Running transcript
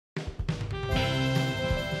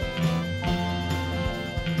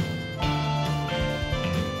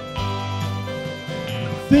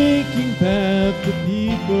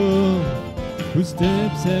people whose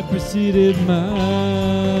steps have preceded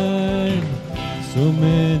mine. So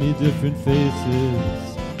many different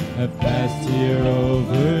faces have passed here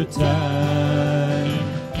over time.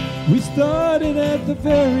 We started at the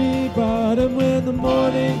very bottom when the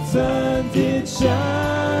morning sun did shine.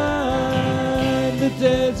 The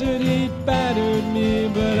desert heat battered me,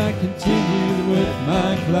 but I continued with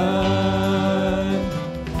my climb.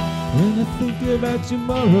 When I think about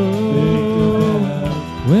tomorrow,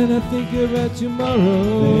 when I think about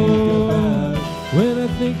tomorrow, when I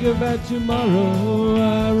think about tomorrow,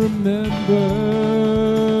 I remember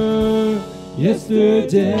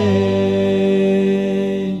yesterday.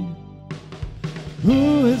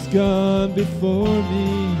 Who has gone before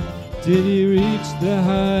me? Did he reach the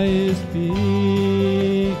highest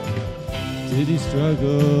peak? Did he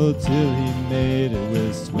struggle till he made it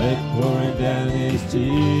with sweat pouring down his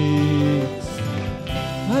cheeks?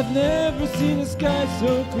 I've never seen a sky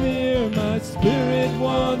so clear, my spirit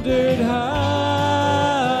wandered high.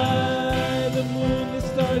 The moon, the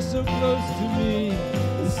stars so close to me,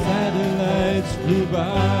 the satellites flew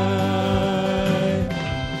by.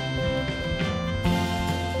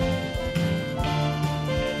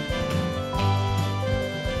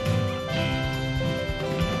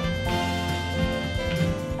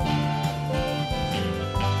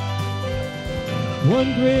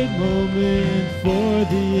 One great moment for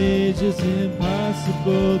the ages,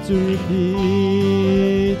 impossible to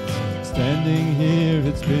repeat. Standing here,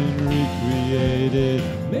 it's been recreated,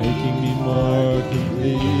 making me more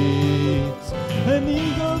complete. An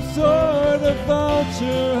eagle soared, a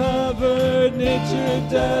vulture hovered, nature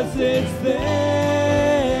does its thing.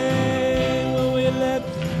 When we let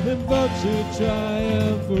the vulture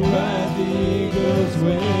triumph, ride the eagle's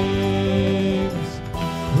wings.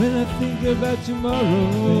 When I think about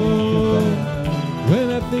tomorrow, when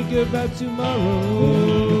I think about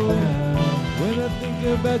tomorrow, when I think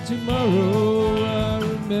about tomorrow, I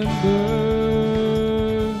remember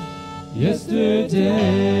yesterday.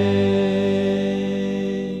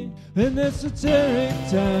 An esoteric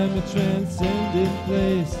time, a transcendent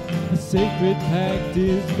place, a sacred pact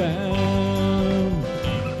is bound.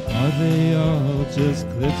 Are they all just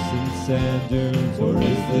cliffs and sand dunes, or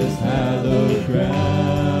is this hallowed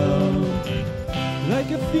ground?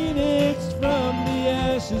 Like a phoenix from the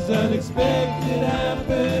ashes, unexpected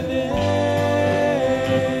happenings.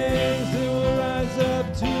 They will rise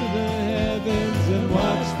up to the heavens and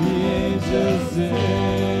watch the angels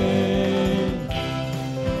sing.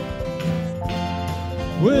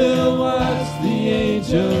 We'll watch the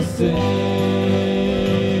angels sing.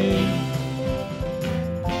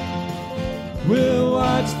 We'll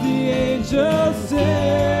watch the angels sing.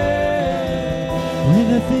 When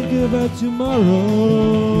I think about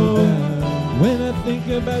tomorrow, when I think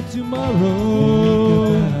about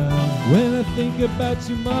tomorrow, when I think about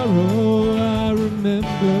tomorrow, I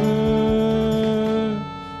remember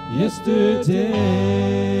yesterday.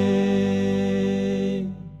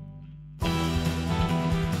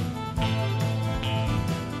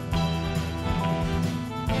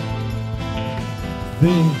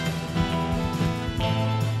 Think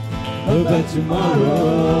about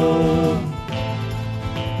tomorrow.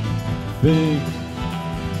 Think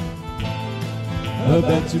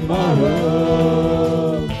about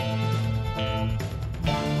tomorrow.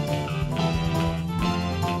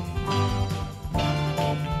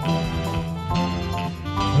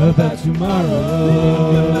 About tomorrow.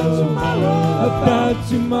 Think about tomorrow. About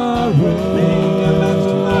tomorrow. Think about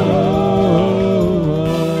tomorrow.